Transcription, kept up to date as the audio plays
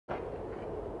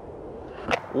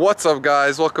What's up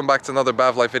guys, welcome back to another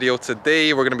Bav Life video.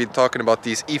 Today we're going to be talking about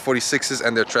these E46s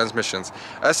and their transmissions.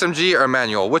 SMG or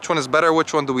manual, which one is better,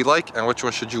 which one do we like, and which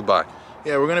one should you buy?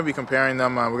 Yeah, we're going to be comparing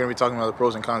them. We're going to be talking about the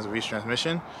pros and cons of each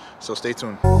transmission, so stay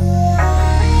tuned.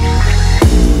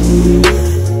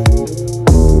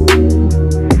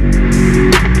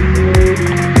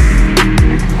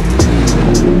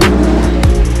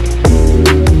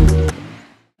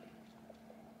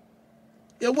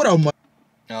 Yeah, what up, Mike?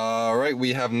 Alright,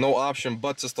 we have no option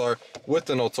but to start with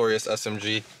the notorious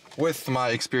SMG with my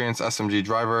experienced SMG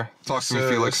driver. Talk to me,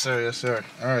 Felix. Yes, sir.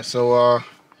 Alright, so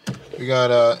we got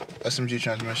a SMG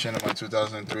transmission of my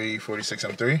 2003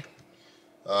 E46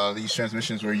 M3. These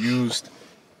transmissions were used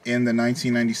in the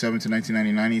 1997 to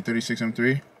 1999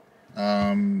 E46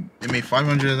 M3. They made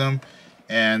 500 of them,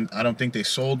 and I don't think they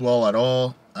sold well at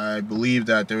all. I believe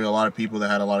that there were a lot of people that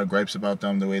had a lot of gripes about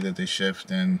them, the way that they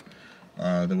shift and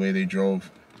the way they drove.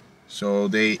 So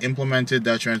they implemented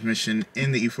that transmission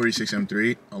in the E46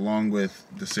 M3 along with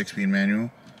the 6-speed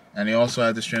manual, and they also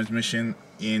had this transmission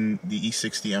in the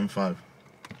E60 M5.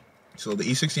 So the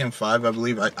E60 M5, I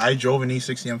believe, I drove an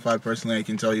E60 M5 personally. I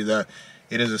can tell you that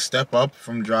it is a step up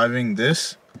from driving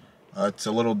this. It's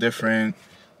a little different.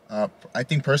 I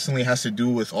think personally it has to do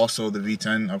with also the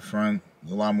V10 up front,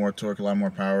 a lot more torque, a lot more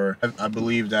power. I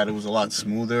believe that it was a lot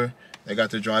smoother. They got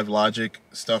the drive logic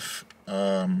stuff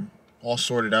all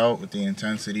sorted out with the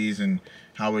intensities and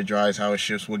how it drives, how it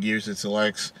shifts, what gears it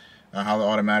selects, how the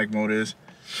automatic mode is.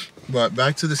 But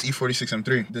back to this E46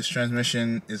 M3. This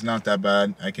transmission is not that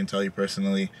bad, I can tell you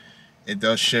personally. It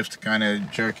does shift kind of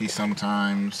jerky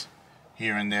sometimes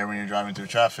here and there when you're driving through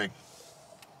traffic.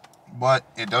 But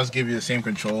it does give you the same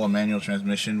control a manual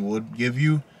transmission would give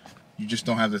you. You just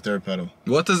don't have the third pedal.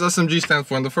 What does SMG stand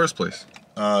for in the first place?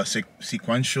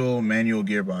 Sequential manual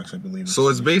gearbox, I believe. So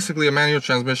it's basically a manual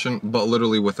transmission, but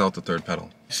literally without the third pedal.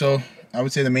 So I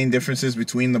would say the main differences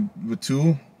between the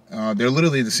two, they're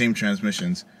literally the same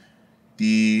transmissions.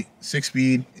 The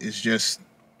 6-speed is just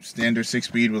standard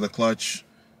 6-speed with a clutch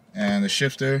and a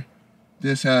shifter.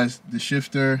 This has the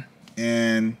shifter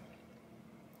and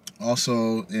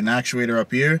also an actuator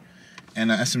up here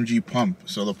and an SMG pump.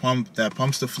 So the pump that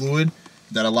pumps the fluid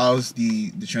that allows the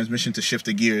transmission to shift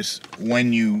the gears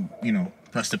when you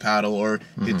press the paddle or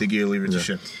hit the gear lever to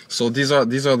shift. So these are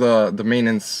the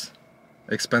maintenance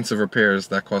expensive repairs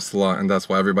that cost a lot, and that's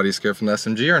why everybody's scared from the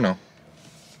SMG, or no?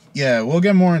 Yeah, we'll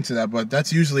get more into that, but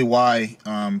that's usually why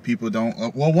people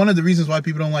don't. Well, one of the reasons why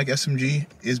people don't like SMG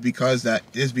is because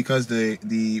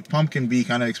the pump can be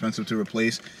kind of expensive to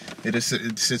replace. It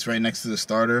sits right next to the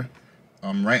starter,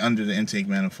 right under the intake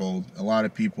manifold. A lot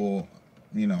of people,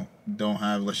 don't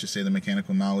have, let's just say, the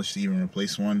mechanical knowledge to even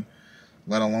replace one,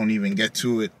 let alone even get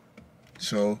to it.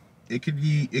 So it could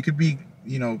be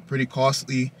pretty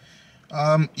costly.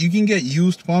 You can get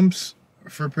used pumps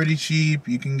for pretty cheap.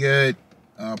 You can get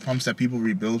pumps that people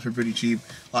rebuild for pretty cheap.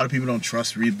 A lot of people don't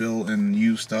trust rebuild and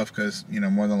used stuff because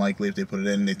more than likely if they put it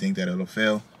in, they think that it'll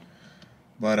fail.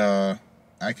 But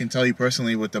I can tell you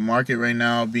personally, with the market right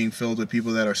now being filled with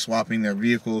people that are swapping their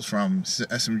vehicles from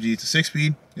SMG to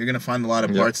 6-speed, you're going to find a lot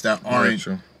of parts that aren't,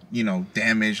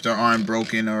 damaged or aren't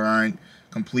broken or aren't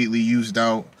completely used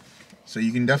out. So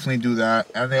you can definitely do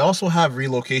that. And they also have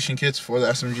relocation kits for the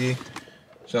SMG.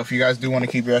 So if you guys do want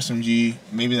to keep your SMG,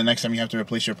 maybe the next time you have to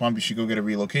replace your pump, you should go get a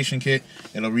relocation kit.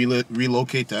 It'll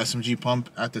relocate the SMG pump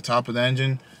at the top of the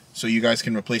engine so you guys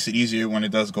can replace it easier when it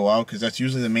does go out, because that's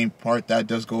usually the main part that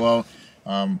does go out.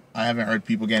 I haven't heard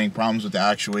people getting problems with the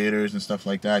actuators and stuff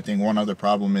like that. I think one other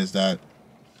problem is that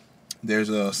there's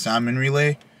a salmon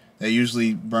relay that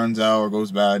usually burns out or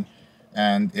goes bad,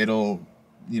 and it'll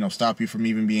stop you from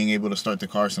even being able to start the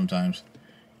car sometimes.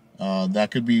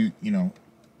 That could be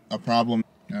a problem.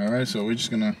 Alright, so we're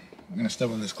just gonna step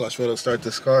on this clutch pedal to start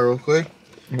this car real quick.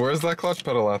 Where's that clutch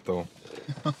pedal at though?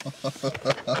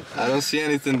 I don't see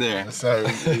anything there. Sorry,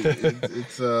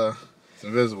 it's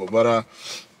invisible. But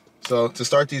so to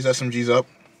start these SMGs up,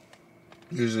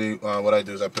 usually what I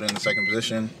do is I put it in the second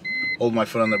position, hold my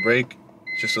foot on the brake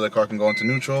just so the car can go into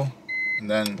neutral, and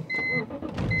then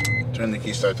turn the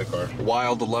key, start the car.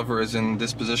 While the lever is in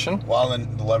this position? While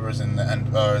the lever is in the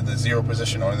end, the zero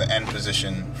position or the end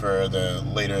position for the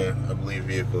later, I believe,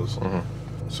 vehicles.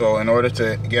 So in order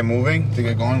to get moving, to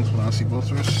get going, let's put on seatbelts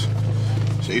first.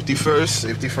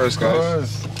 Safety first,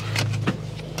 guys.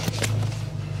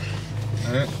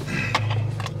 Alright.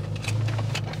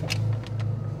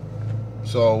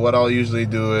 So what I'll usually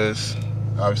do is,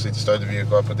 obviously to start the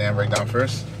vehicle, I put the handbrake down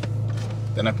first.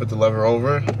 Then I put the lever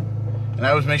over. And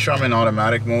I always make sure I'm in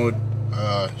automatic mode.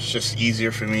 It's just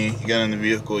easier for me. You get in the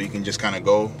vehicle, you can just kind of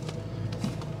go.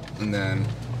 And then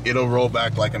it'll roll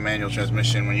back like a manual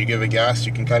transmission. When you give it gas,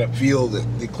 you can kind of feel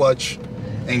the clutch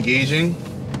engaging,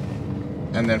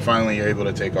 and then finally you're able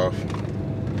to take off.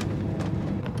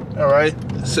 All right,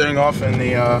 setting off in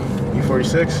the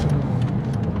E46.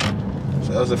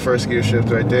 So that was the first gear shift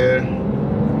right there.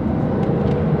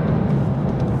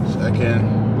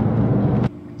 Second.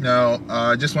 Now,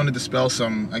 I just want to dispel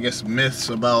some, I guess, myths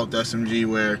about the SMG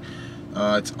where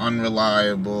it's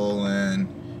unreliable and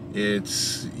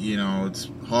it's, you know, it's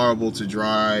horrible to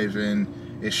drive and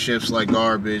it shifts like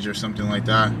garbage or something like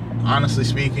that. Honestly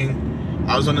speaking,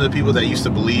 I was one of the people that used to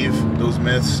believe those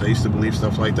myths. I used to believe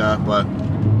stuff like that, but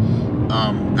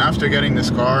after getting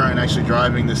this car and actually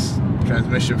driving this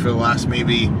transmission for the last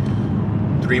maybe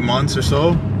 3 months or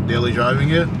so, daily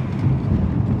driving it,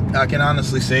 I can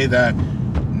honestly say that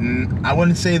I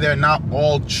wouldn't say they're not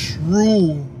all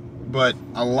true, but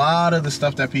a lot of the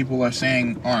stuff that people are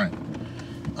saying aren't.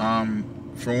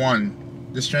 For one,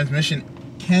 this transmission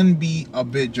can be a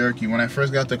bit jerky. When I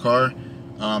first got the car,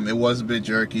 it was a bit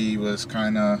jerky. It was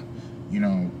kind of, you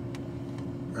know,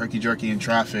 herky-jerky in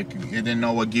traffic. It didn't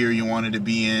know what gear you wanted to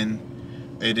be in.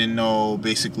 It didn't know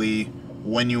basically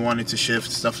when you wanted to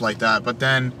shift, stuff like that. But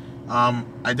then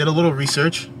I did a little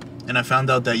research and I found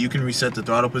out that you can reset the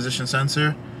throttle position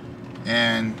sensor,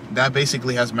 and that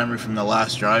basically has memory from the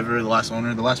last driver, the last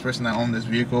owner, the last person that owned this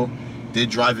vehicle did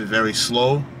drive it very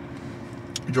slow,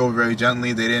 drove it very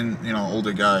gently. They didn't, you know,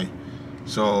 older guy.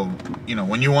 So, you know,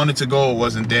 when you wanted to go, it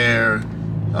wasn't there.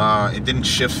 It didn't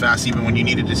shift fast even when you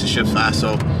needed it to shift fast.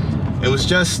 So it was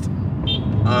just,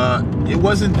 it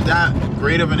wasn't that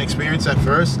great of an experience at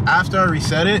first. After I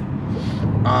reset it,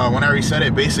 when I reset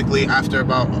it, basically after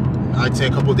about, I'd say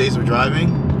a couple of days of driving,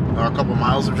 or a couple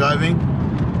miles of driving,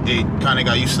 it kind of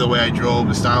got used to the way I drove,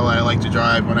 the style I like to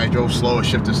drive. When I drove slow, it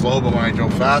shifted slow, but when I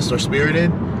drove fast or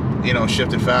spirited, you know,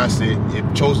 shifted fast. It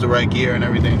chose the right gear and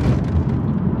everything.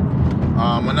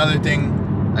 Another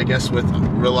thing, I guess, with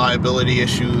reliability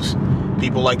issues,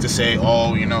 people like to say,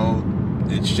 oh, you know,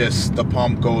 it's just the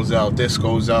pump goes out, this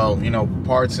goes out, you know,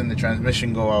 parts in the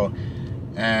transmission go out.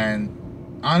 And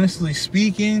honestly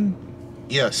speaking,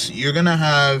 yes, you're gonna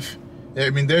have,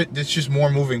 I mean, there's just more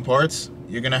moving parts.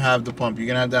 You're gonna have the pump, you're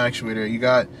gonna have the actuator, you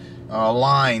got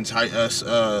lines,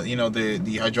 you know,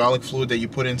 the hydraulic fluid that you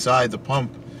put inside the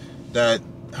pump that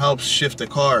helps shift the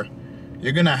car.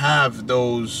 You're gonna have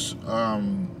those,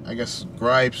 I guess,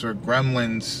 gripes or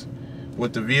gremlins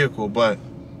with the vehicle, but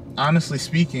honestly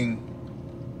speaking,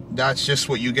 that's just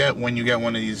what you get when you get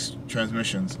one of these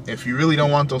transmissions. If you really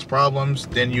don't want those problems,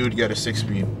 then you would get a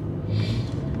 6-speed.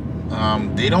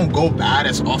 They don't go bad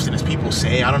as often as people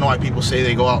say. I don't know why people say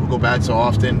they go bad so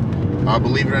often.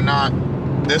 Believe it or not,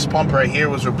 this pump right here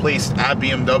was replaced at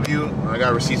BMW. I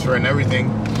got receipts for it and everything.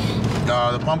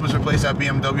 The pump was replaced at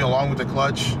BMW along with the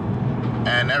clutch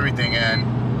and everything, and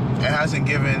it hasn't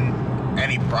given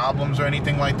any problems or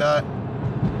anything like that.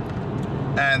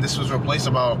 And this was replaced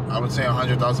about, I would say,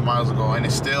 100,000 miles ago, and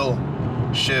it still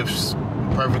shifts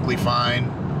perfectly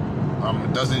fine.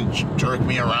 It doesn't jerk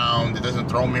me around, it doesn't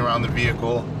throw me around the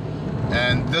vehicle,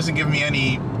 and it doesn't give me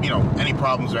any, you know, any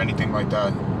problems or anything like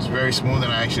that. It's very smooth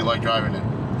and I actually like driving it.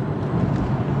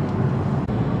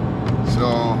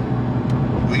 So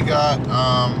we got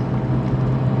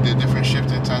the different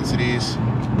shift intensities.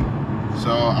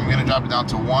 So I'm gonna drop it down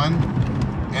to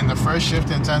 1. In the first shift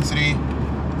intensity,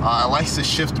 I like to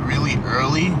shift really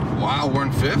early. Wow, we're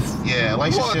in 5th? Yeah, I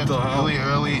like to shift really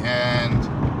early, and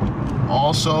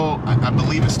also, I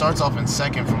believe it starts off in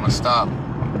 2nd from a stop.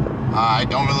 I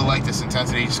don't really like this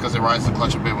intensity just because it rides the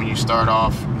clutch a bit when you start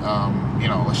off, you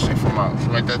know, let's say from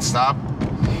a dead stop.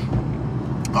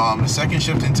 The second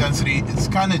shift intensity, it's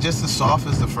kind of just as soft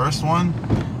as the first one.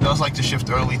 I also like to shift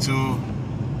early too,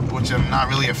 which I'm not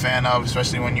really a fan of,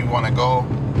 especially when you want to go.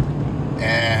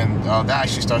 And that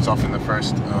actually starts off in the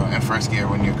first gear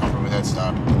when you come from a dead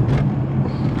stop.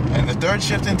 And the third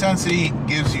shift intensity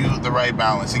gives you the right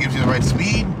balance. It gives you the right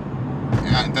speed.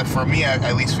 And that, for me, I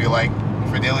at least feel like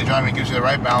for daily driving, it gives you the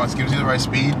right balance, gives you the right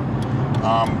speed.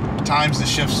 Times the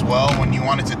shifts well. When you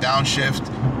want it to downshift,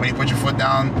 when you put your foot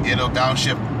down, it'll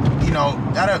downshift, you know,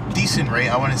 at a decent rate.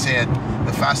 I wouldn't say at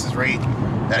the fastest rate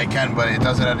that it can, but it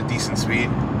does it at a decent speed.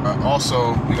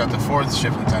 Also, we got the fourth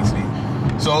shift intensity.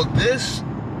 So this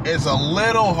is a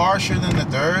little harsher than the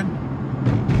third.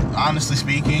 Honestly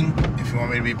speaking, if you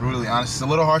want me to be brutally honest, it's a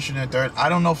little harsher than the third. I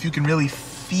don't know if you can really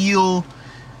feel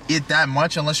it that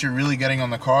much unless you're really getting on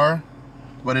the car,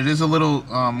 but it is a little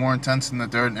more intense than the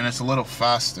third, and it's a little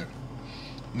faster.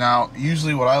 Now,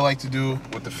 usually what I like to do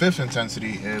with the 5th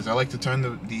intensity is I like to turn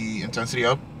the intensity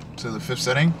up to the 5th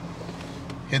setting,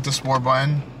 hit the sport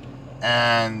button,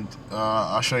 and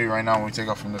I'll show you right now when we take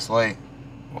off from this light.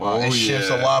 It shifts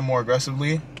a lot more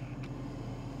aggressively,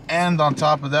 and on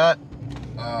top of that,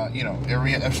 you know, it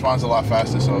responds a lot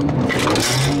faster. So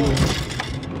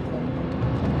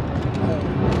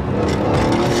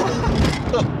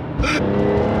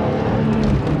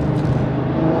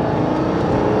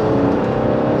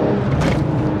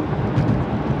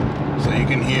you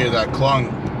can hear that clunk.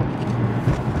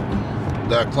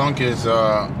 That clunk is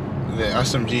the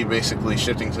SMG basically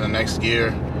shifting to the next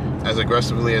gear as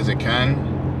aggressively as it can.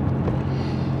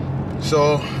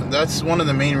 So that's one of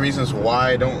the main reasons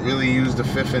why I don't really use the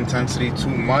 5th intensity too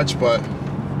much, but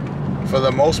for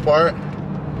the most part,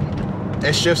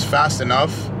 it shifts fast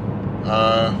enough.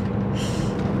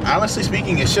 Honestly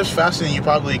speaking, it shifts faster than you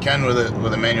probably can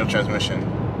with a manual transmission.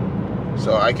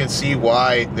 So I can see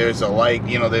why there's a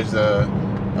there's a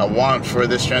want for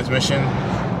this transmission.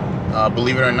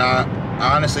 Believe it or not,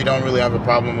 I honestly don't really have a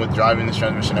problem with driving this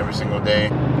transmission every single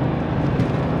day.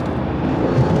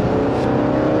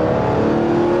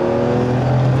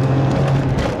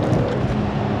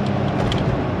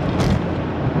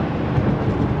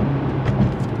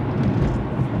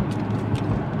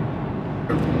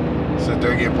 It's a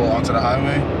 3rd gear pull onto the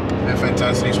highway. 5th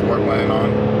intensity sport button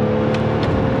on.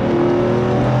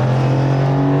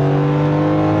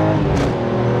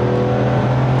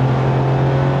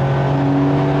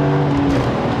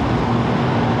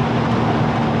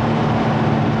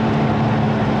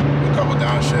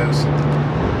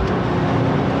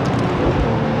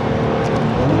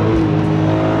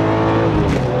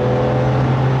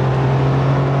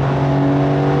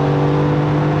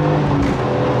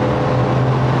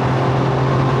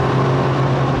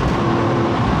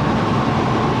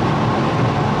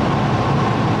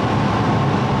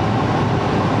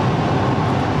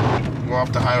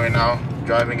 Off the highway now,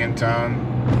 driving in town,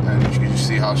 and you can just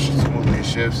see how smoothly it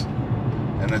shifts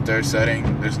in the 3rd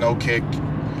setting. There's no kick,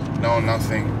 no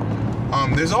nothing.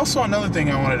 There's also another thing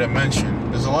I wanted to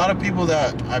mention. There's a lot of people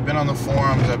that I've been on the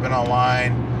forums, I've been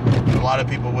online, a lot of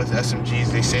people with SMGs,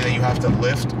 they say that you have to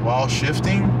lift while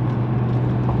shifting,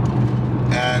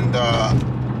 and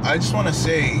I just want to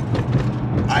say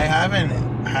I haven't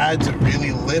had to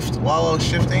really lift while I was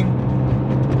shifting.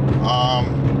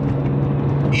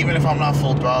 Even if I'm not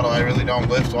full throttle, I really don't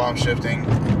lift while I'm shifting.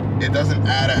 It doesn't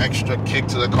add an extra kick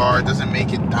to the car. It doesn't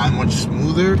make it that much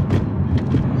smoother.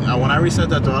 Now, when I reset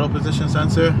that throttle position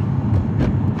sensor,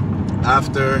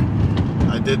 after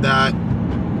I did that,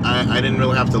 I didn't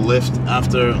really have to lift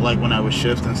after, like when I would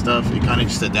shift and stuff. It kind of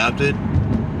just adapted.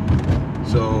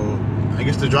 So I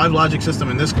guess the drive logic system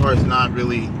in this car is not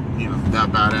really, you know,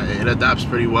 that bad. It adapts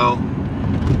pretty well.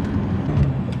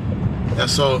 Yeah,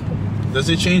 so does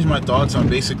it change my thoughts on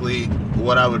basically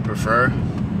what I would prefer?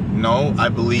 No, I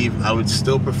believe I would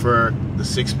still prefer the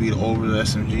 6-speed over the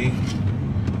SMG.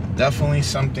 Definitely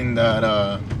something that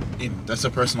that's a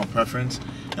personal preference.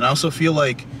 And I also feel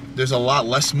like there's a lot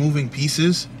less moving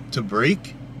pieces to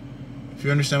brake, if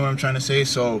you understand what I'm trying to say.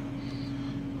 So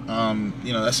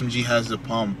you know, the SMG has the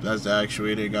pump, has the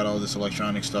actuator, got all this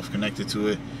electronic stuff connected to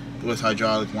it with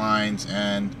hydraulic lines,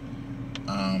 and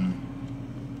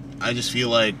I just feel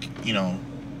like, you know,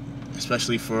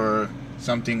 especially for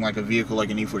something like a vehicle like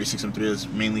an E46 M3 that's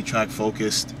mainly track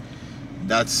focused,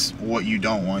 that's what you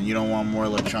don't want. You don't want more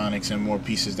electronics and more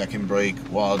pieces that can break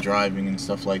while driving and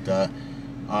stuff like that.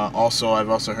 Also, I've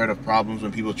also heard of problems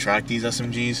when people track these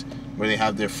SMGs where they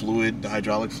have their fluid, the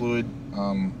hydraulic fluid,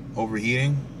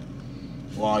 overheating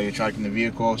while you're tracking the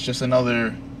vehicle. It's just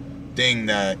another thing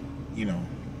that, you know,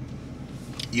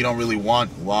 you don't really want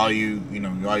while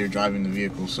you're driving the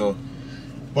vehicle. So,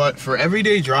 but for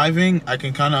everyday driving, I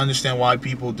can kind of understand why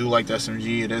people do like the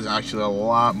SMG. It is actually a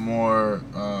lot more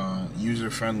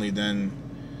user-friendly than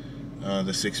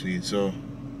the 6-speed. So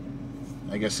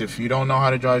I guess if you don't know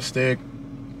how to drive stick,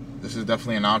 this is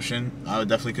definitely an option. I would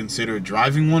definitely consider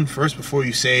driving one first before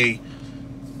you say,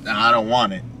 nah, I don't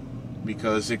want it,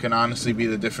 because it can honestly be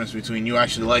the difference between you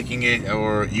actually liking it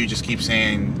or you just keep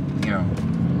saying, you know,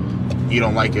 you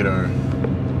don't like it, or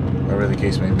whatever the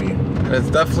case may be. And it's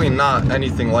definitely not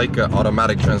anything like an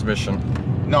automatic transmission.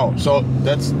 No, so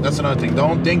that's another thing.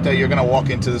 Don't think that you're gonna walk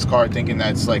into this car thinking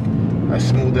that it's like as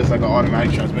smooth as like an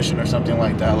automatic transmission or something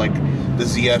like that, like the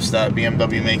ZFs that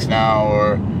BMW makes now,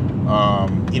 or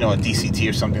you know, a DCT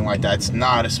or something like that. It's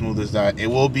not as smooth as that. It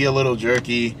will be a little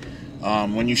jerky.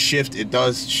 When you shift, it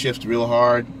does shift real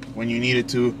hard when you need it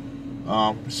to.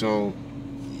 So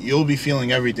you'll be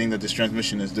feeling everything that this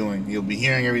transmission is doing. You'll be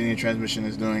hearing everything the transmission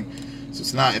is doing. So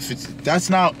it's not, that's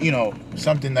not, you know,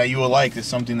 something that you will like. It's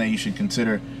something that you should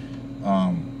consider,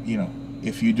 you know,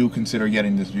 if you do consider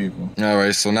getting this vehicle. All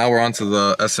right, so now we're on to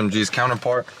the SMG's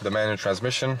counterpart, the manual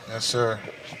transmission. Yes, sir.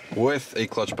 With a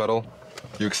clutch pedal.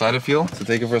 You excited, Phil, to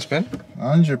take it for a spin?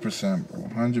 100%, bro.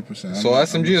 100%. So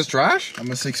SMG is trash? I'm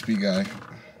a 6-speed guy.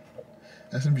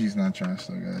 SMG is not trash,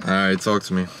 though, guys. All right, talk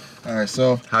to me. All right,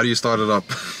 so how do you start it up?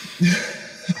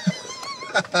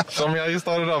 Show me how you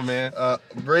start it up, man.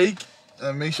 Brake.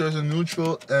 Make sure it's a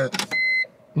neutral.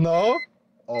 No.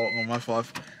 Oh, my fault.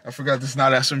 I forgot this is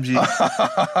not SMG.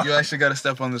 You actually got to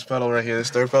step on this pedal right here. This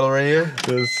third pedal right here.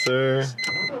 Yes, sir.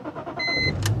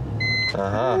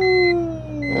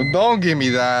 Well, don't give me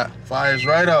that. Fires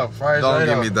right up. Fires right up.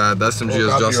 Don't give me that. The SMG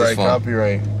is just as fun.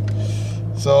 Copyright.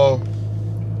 So,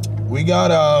 we got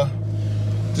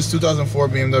this 2004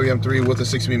 BMW M3 with a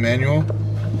 6-speed manual.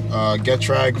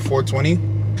 Getrag 420.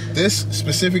 This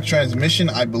specific transmission,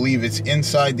 I believe it's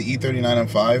inside the E39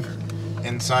 M5,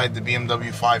 inside the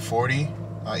BMW 540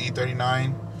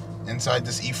 E39, inside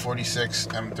this E46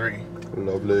 M3.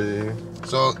 Lovely.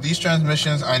 So these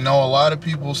transmissions, I know a lot of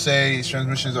people say these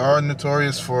transmissions are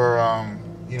notorious for,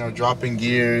 you know, dropping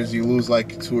gears. You lose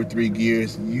like 2 or 3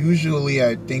 gears. Usually,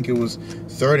 I think it was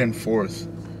 3rd and 4th.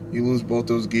 You lose both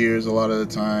those gears a lot of the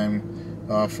time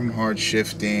from hard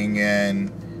shifting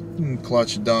and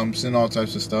clutch dumps and all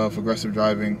types of stuff, aggressive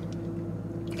driving,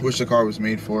 which the car was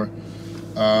made for.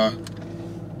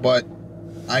 But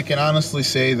I can honestly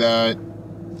say that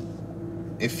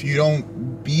if you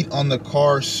don't beat on the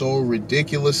car so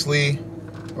ridiculously,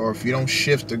 or if you don't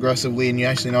shift aggressively and you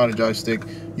actually know how to drive stick,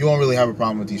 you won't really have a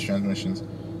problem with these transmissions.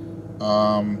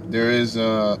 There is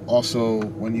also,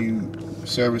 when you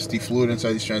service the fluid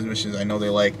inside these transmissions, I know they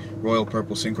like Royal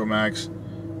Purple Synchromax.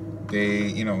 They,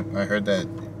 you know, I heard that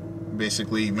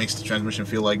basically makes the transmission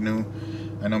feel like new.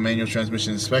 I know manual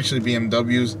transmissions, especially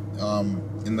BMWs,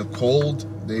 in the cold,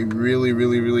 they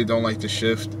really don't like to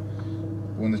shift.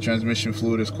 When the transmission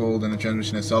fluid is cold and the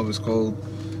transmission itself is cold,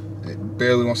 it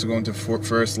barely wants to go into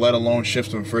first, let alone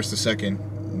shift from first to second.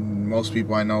 Most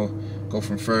people I know go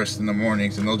from first in the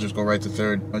mornings and they'll just go right to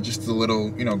third. Just the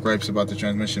little, you know, gripes about the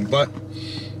transmission. But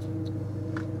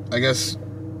I guess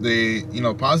the, you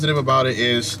know, positive about it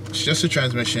is it's just a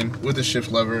transmission with a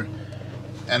shift lever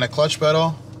and a clutch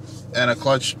pedal and a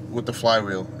clutch with the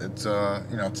flywheel. It's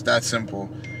you know, it's that simple.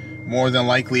 More than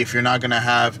likely, if you're not gonna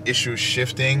have issues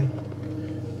shifting,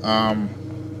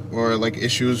 or like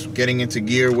issues getting into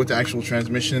gear with the actual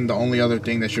transmission, the only other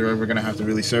thing that you're ever gonna have to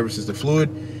really service is the fluid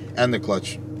and the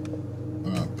clutch.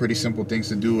 Pretty simple things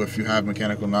to do if you have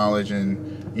mechanical knowledge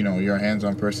and, you know, you're a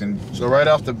hands-on person. So right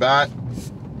off the bat,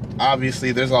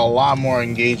 obviously there's a lot more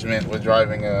engagement with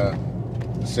driving a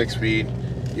 6-speed.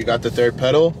 You got the third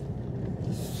pedal,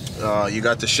 you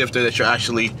got the shifter that you're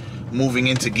actually moving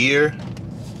into gear.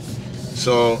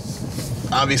 So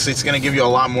obviously it's going to give you a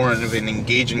lot more of an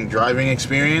engaging driving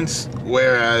experience,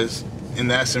 whereas in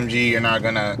the SMG you're not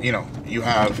going to, you know, you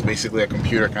have basically a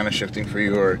computer kind of shifting for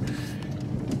you, or,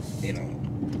 you know,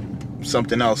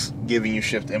 something else giving you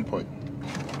shift input.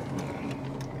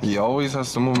 He always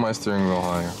has to move my steering wheel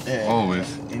higher. Yeah,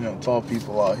 always. You know, tall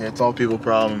people out here, tall people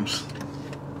problems.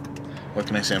 What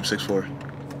can I say? I'm 6'4".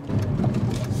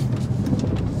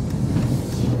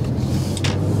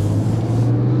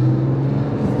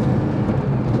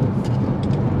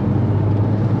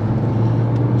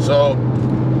 So,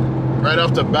 right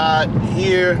off the bat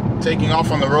here, taking off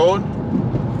on the road,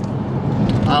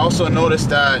 I also noticed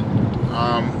that,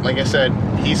 like I said,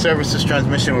 he serviced his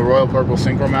transmission with Royal Purple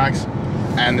Synchromax,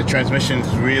 and the transmission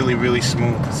is really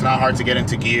smooth. It's not hard to get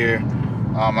into gear.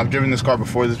 I've driven this car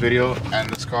before this video, and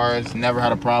this car has never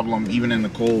had a problem, even in the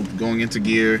cold, going into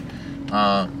gear.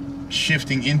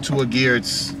 Shifting into a gear,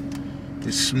 it's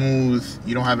smooth.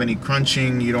 You don't have any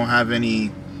crunching, you don't have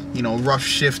any, you know, rough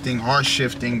shifting, harsh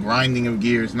shifting, grinding of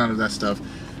gears, none of that stuff.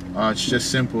 It's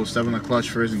just simple. Step on the clutch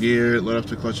first gear, let up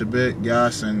the clutch a bit,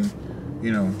 gas, and,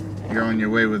 you know, you're on your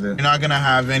way with it. You're not gonna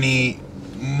have any,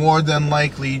 more than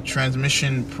likely,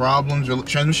 transmission problems or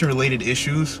transmission related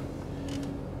issues,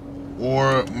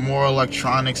 or more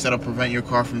electronics that'll prevent your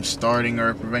car from starting,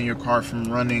 or prevent your car from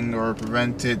running, or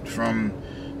prevent it from,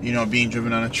 you know, being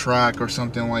driven on a track or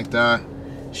something like that.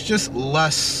 It's just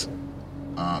less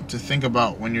to think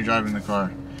about when you're driving the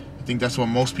car. I think that's what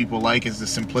most people like, is the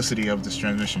simplicity of this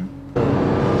transmission.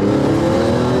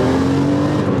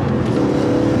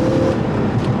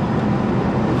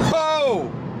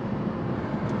 Oh!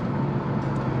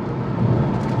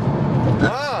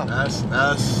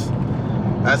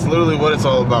 That's literally what it's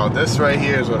all about. This right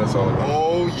here is what it's all about.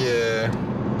 Oh yeah.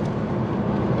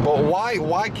 But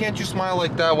why can't you smile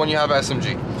like that when you have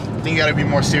SMG? I think you gotta be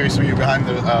more serious when you're behind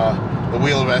the the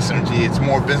wheel of SMG. It's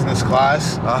more business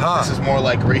class. This is more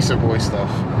like racer boy stuff.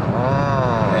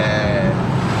 And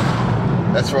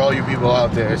that's for all you people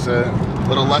out there. It's a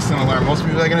little lesson to learn. Most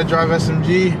people that are gonna drive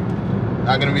SMG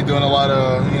not gonna be doing a lot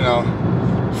of, you know,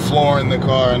 flooring the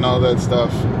car and all that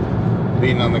stuff,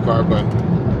 beating on the car. But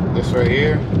this right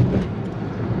here,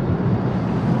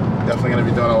 definitely gonna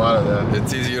be doing a lot of that.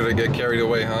 It's easier to get carried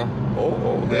away, huh?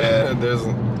 Oh, yeah. There's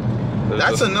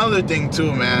That's another thing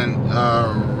too, man.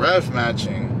 Rev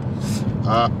matching.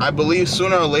 I believe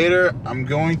sooner or later I'm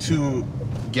going to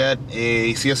get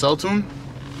a CSL tune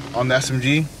on the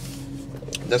SMG.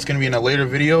 That's going to be in a later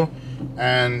video,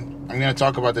 and I'm going to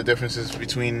talk about the differences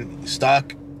between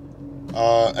stock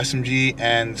SMG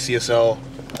and CSL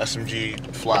SMG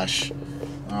Flash.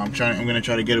 I'm going to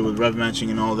try to get it with rev matching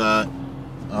and all that,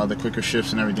 the quicker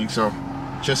shifts and everything. So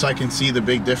just so I can see the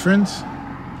big difference.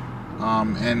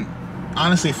 And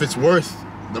honestly, if it's worth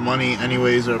the money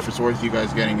anyways, or if it's worth you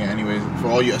guys getting it anyways, for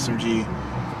all you SMG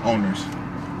owners.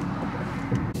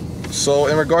 So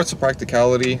in regards to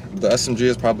practicality, the SMG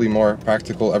is probably more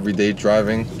practical everyday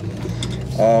driving,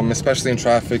 especially in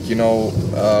traffic. You know,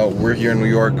 we're here in New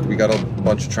York, we got a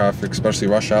bunch of traffic, especially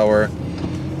rush hour.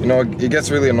 You know, it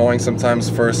gets really annoying sometimes.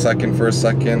 First,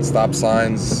 second, stop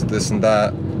signs, this and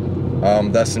that.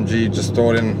 The SMG, just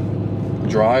throw it in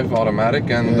drive, automatic,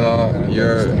 and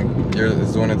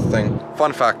it's doing its thing.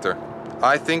 Fun factor,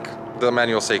 I think the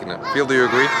manual's taking it. Phil, do you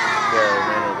agree? Yeah, the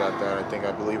manual got that.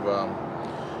 I believe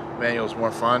manual's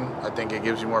more fun. I think it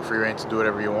gives you more free reign to do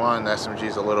whatever you want. The SMG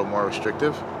is a little more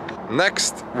restrictive.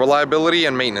 Next, reliability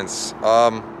and maintenance.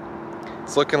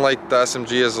 It's looking like the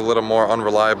SMG is a little more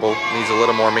unreliable, needs a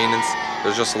little more maintenance.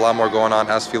 There's just a lot more going on,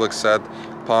 as Felix said.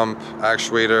 Pump,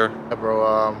 actuator. Yeah,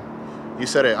 bro, you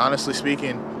said it. Honestly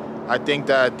speaking, I think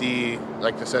that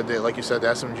like you said, the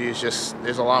SMG is just,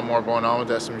 there's a lot more going on with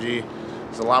the SMG.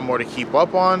 There's a lot more to keep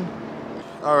up on.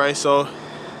 All right, so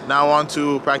now on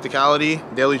to practicality,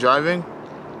 daily driving.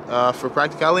 For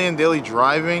practicality and daily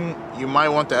driving, you might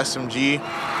want the SMG.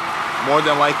 More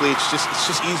than likely, it's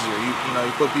just easier. You know,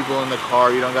 you put people in the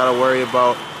car. You don't gotta worry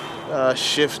about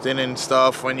shifting and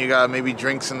stuff when you got maybe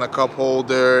drinks in the cup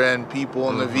holder and people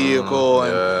in the vehicle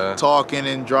and talking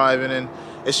and driving, and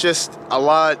it's just a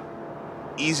lot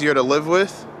easier to live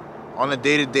with on a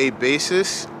day-to-day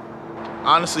basis.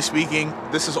 Honestly speaking,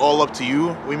 this is all up to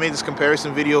you. We made this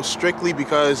comparison video strictly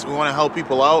because we want to help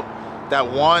people out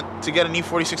that want to get an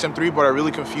E46 M3 but are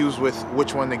really confused with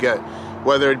which one to get,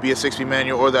 whether it be a 6-speed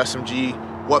manual or the SMG,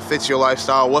 what fits your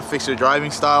lifestyle, what fits your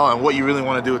driving style, and what you really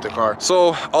want to do with the car.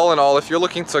 So all in all, if you're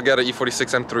looking to get an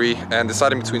E46 M3 and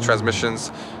deciding between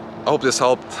transmissions, I hope this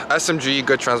helped. SMG,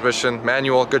 good transmission.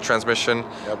 Manual, good transmission.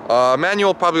 Yep.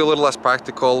 Manual, probably a little less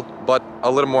practical, but a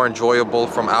little more enjoyable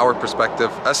from our perspective.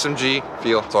 SMG,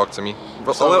 Phil, talk to me.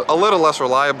 But So, a little less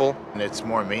reliable. And it's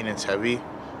more maintenance heavy.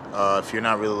 If you're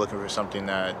not really looking for something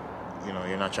that, you know,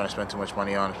 you're not trying to spend too much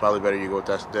money on, it's probably better you go with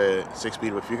the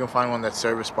 6-speed. But if you can find one that's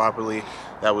serviced properly,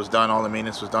 that was done, all the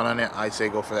maintenance was done on it, I'd say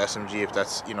go for the SMG if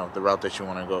that's, you know, the route that you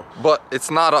want to go. But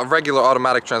it's not a regular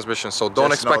automatic transmission, so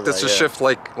don't expect this to shift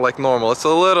like normal. It's a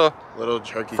little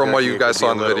jerky from what you guys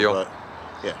saw in the video. But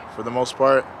yeah, for the most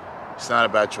part, it's not a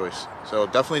bad choice. So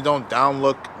definitely don't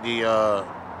downlook the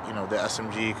you know, the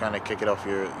SMG. Kind of kick it off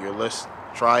your list.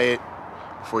 Try it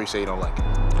before you say you don't like it.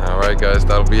 All right, guys,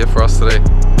 that'll be it for us today.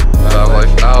 Bav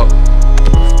Life out.